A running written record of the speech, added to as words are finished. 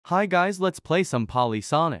Hi guys, let's play some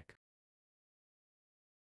Polysonic.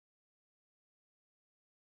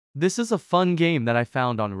 This is a fun game that I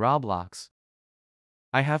found on Roblox.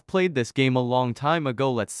 I have played this game a long time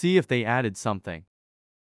ago. Let's see if they added something.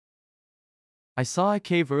 I saw a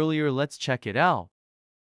cave earlier, let's check it out.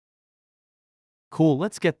 Cool,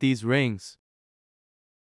 let's get these rings.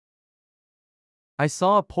 I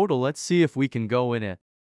saw a portal, let's see if we can go in it.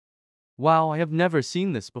 Wow, I have never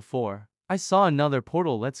seen this before. I saw another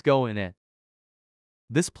portal, let's go in it.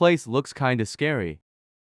 This place looks kinda scary.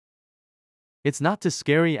 It's not too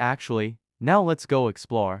scary actually. Now let's go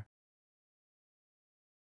explore.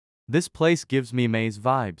 This place gives me maze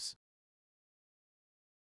vibes.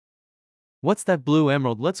 What's that blue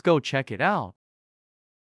emerald? Let's go check it out.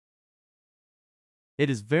 It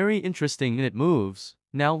is very interesting and it moves.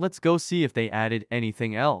 Now let's go see if they added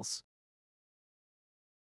anything else.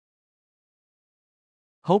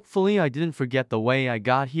 Hopefully I didn't forget the way I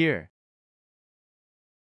got here.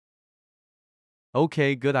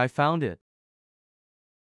 Okay, good, I found it.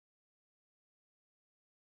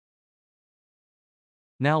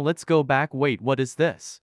 Now let's go back. Wait, what is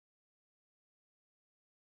this?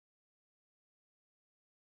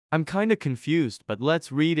 I'm kinda confused, but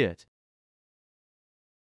let's read it.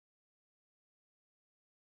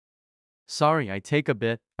 Sorry, I take a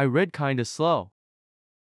bit. I read kinda slow.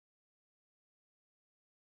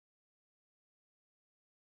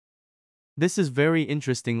 This is very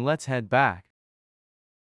interesting. Let's head back.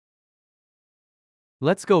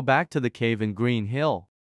 Let's go back to the cave in Green Hill.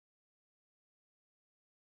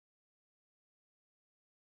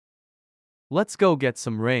 Let's go get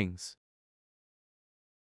some rings.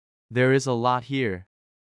 There is a lot here.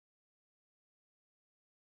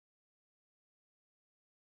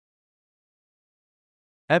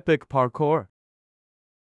 Epic parkour.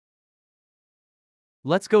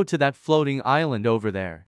 Let's go to that floating island over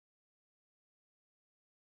there.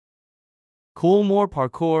 Cool, more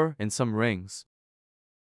parkour and some rings.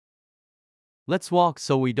 Let's walk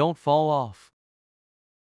so we don't fall off.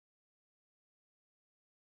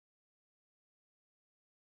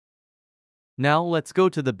 Now let's go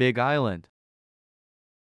to the big island.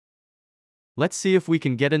 Let's see if we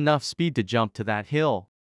can get enough speed to jump to that hill.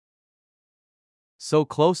 So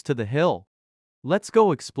close to the hill. Let's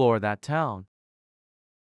go explore that town.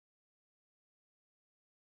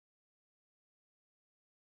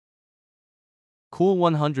 Cool,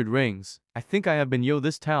 100 rings. I think I have been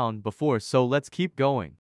this town before, so let's keep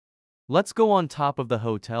going. Let's go on top of the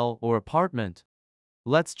hotel or apartment.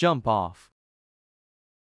 Let's jump off.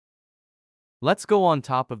 Let's go on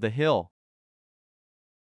top of the hill.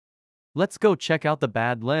 Let's go check out the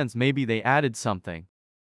Badlands, maybe they added something.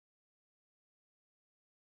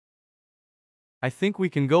 I think we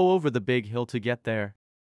can go over the big hill to get there.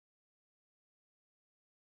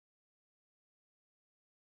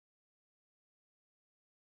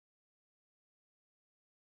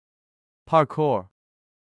 Parkour.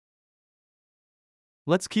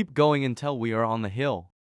 Let's keep going until we are on the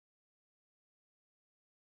hill.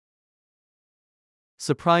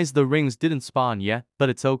 Surprised the rings didn't spawn yet, but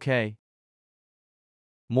it's okay.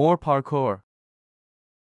 More parkour.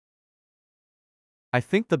 I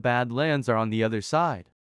think the Badlands are on the other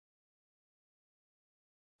side.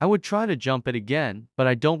 I would try to jump it again, but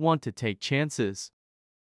I don't want to take chances.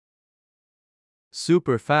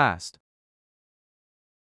 Super fast.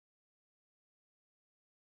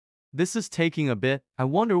 This is taking a bit. I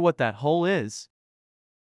wonder what that hole is.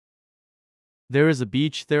 There is a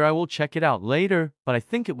beach there. I will check it out later, but I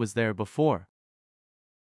think it was there before.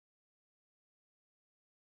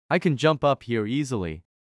 I can jump up here easily.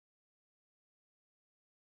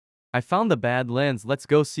 I found the Badlands. Let's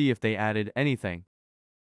go see if they added anything.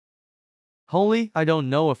 Holy, I don't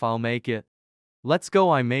know if I'll make it. Let's go,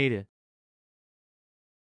 I made it.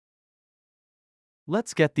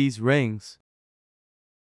 Let's get these rings.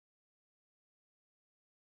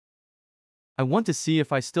 I want to see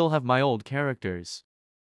if I still have my old characters.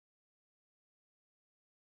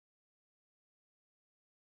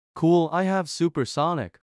 Cool, I have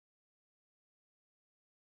Supersonic.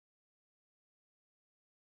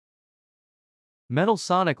 Metal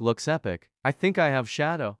Sonic looks epic. I think I have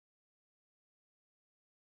Shadow.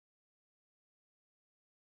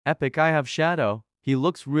 Epic, I have Shadow. He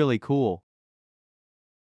looks really cool.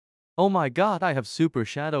 Oh my god, I have Super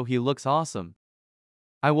Shadow. He looks awesome.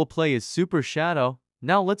 I will play as Super Shadow.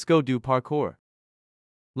 Now let's go do parkour.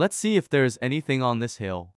 Let's see if there's anything on this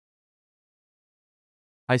hill.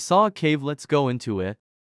 I saw a cave, let's go into it.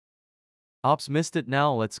 Ops, missed it.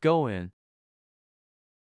 Now let's go in.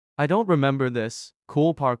 I don't remember this.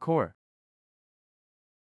 Cool parkour.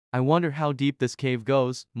 I wonder how deep this cave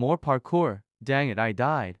goes. More parkour. Dang it, I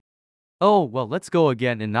died. Oh, well, let's go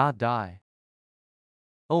again and not die.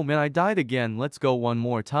 Oh man, I died again. Let's go one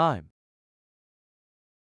more time.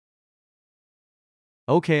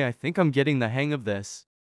 Okay, I think I'm getting the hang of this.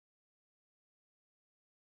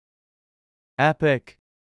 Epic.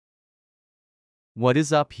 What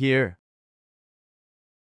is up here?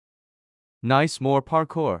 Nice, more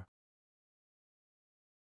parkour.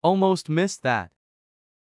 Almost missed that.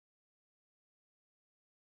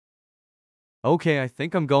 Okay, I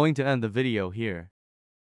think I'm going to end the video here.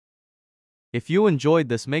 If you enjoyed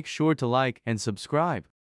this, make sure to like and subscribe.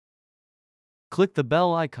 Click the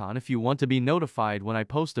bell icon if you want to be notified when I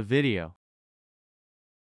post a video.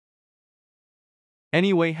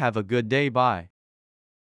 Anyway, have a good day, bye.